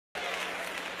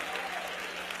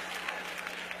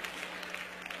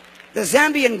The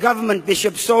Zambian government,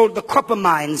 Bishop, sold the copper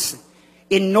mines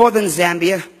in northern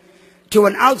Zambia to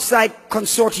an outside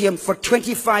consortium for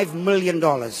 $25 million.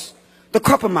 The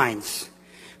copper mines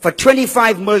for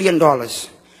 $25 million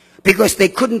because they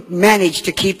couldn't manage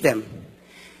to keep them.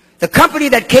 The company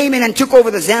that came in and took over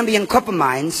the Zambian copper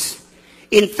mines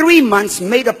in 3 months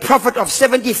made a profit of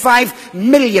 $75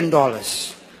 million.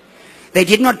 They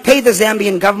did not pay the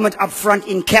Zambian government up front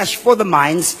in cash for the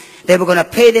mines. They were going to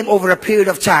pay them over a period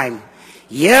of time.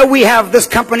 Here we have this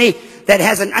company that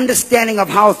has an understanding of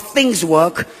how things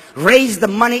work, raised the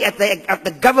money at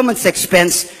the government's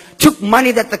expense, took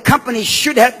money that the company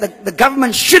should have, the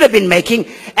government should have been making,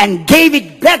 and gave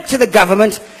it back to the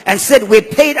government and said, we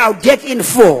paid our debt in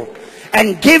full,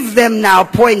 and give them now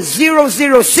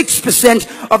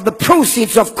 0.006% of the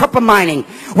proceeds of copper mining.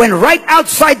 When right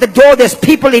outside the door there's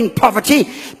people in poverty,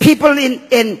 people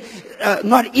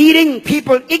not eating,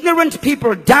 people ignorant,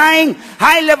 people dying,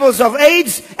 high levels of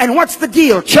AIDS, and what's the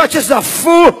deal? Churches are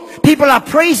full, people are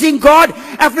praising God,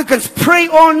 Africans pray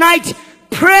all night.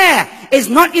 Prayer is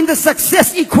not in the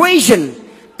success equation.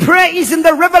 Prayer is in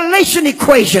the revelation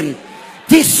equation.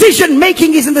 Decision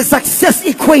making is in the success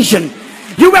equation.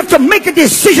 You have to make a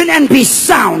decision and be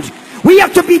sound. We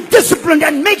have to be disciplined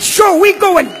and make sure we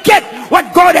go and get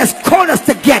what God has called us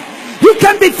to get. You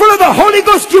can be full of the Holy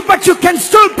Ghost, but you can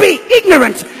still be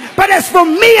ignorant. But as for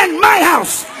me and my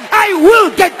house, I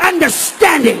will get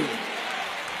understanding.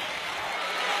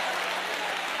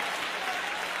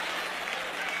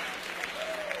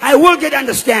 I will get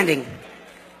understanding.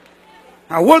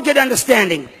 I will get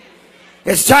understanding.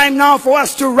 It's time now for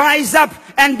us to rise up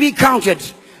and be counted.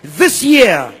 This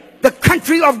year, the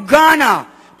country of Ghana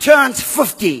turns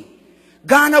 50.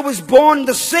 Ghana was born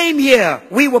the same year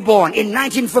we were born, in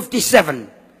 1957.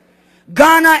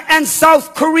 Ghana and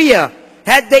South Korea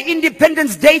had their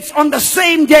independence dates on the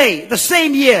same day, the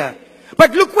same year.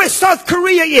 But look where South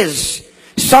Korea is.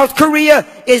 South Korea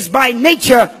is by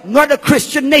nature not a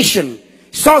Christian nation.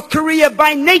 South Korea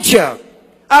by nature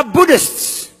are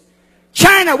Buddhists.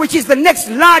 China, which is the next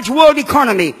large world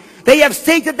economy, they have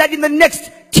stated that in the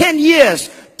next 10 years,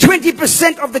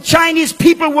 20% of the Chinese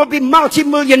people will be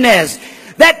multimillionaires.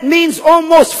 That means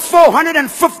almost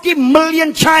 450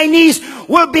 million Chinese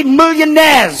will be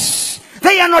millionaires.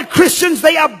 They are not Christians,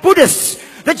 they are Buddhists.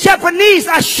 The Japanese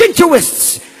are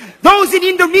Shintoists. Those in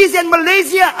Indonesia and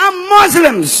Malaysia are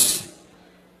Muslims.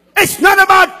 It's not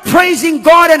about praising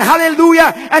God and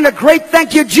hallelujah and a great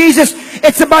thank you, Jesus.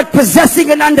 It's about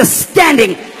possessing an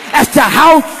understanding as to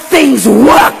how things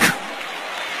work.